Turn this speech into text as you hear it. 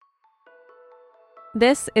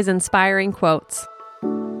This is Inspiring Quotes.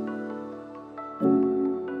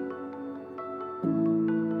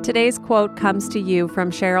 Today's quote comes to you from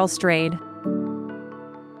Cheryl Strayed.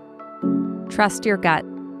 Trust your gut.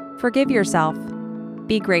 Forgive yourself.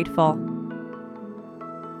 Be grateful.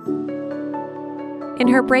 In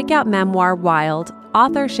her breakout memoir, Wild,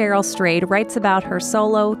 author Cheryl Strayed writes about her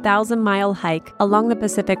solo 1,000-mile hike along the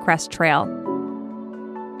Pacific Crest Trail.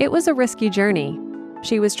 It was a risky journey.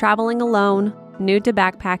 She was traveling alone, new to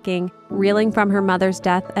backpacking, reeling from her mother's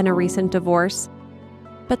death and a recent divorce.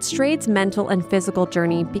 But Strayed's mental and physical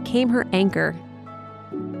journey became her anchor.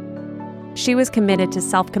 She was committed to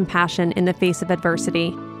self-compassion in the face of adversity,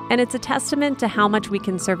 and it's a testament to how much we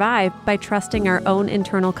can survive by trusting our own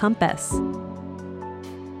internal compass.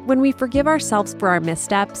 When we forgive ourselves for our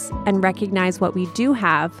missteps and recognize what we do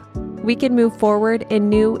have, we can move forward in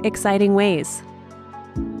new, exciting ways.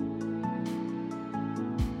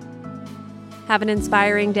 Have an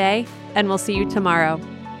inspiring day, and we'll see you tomorrow.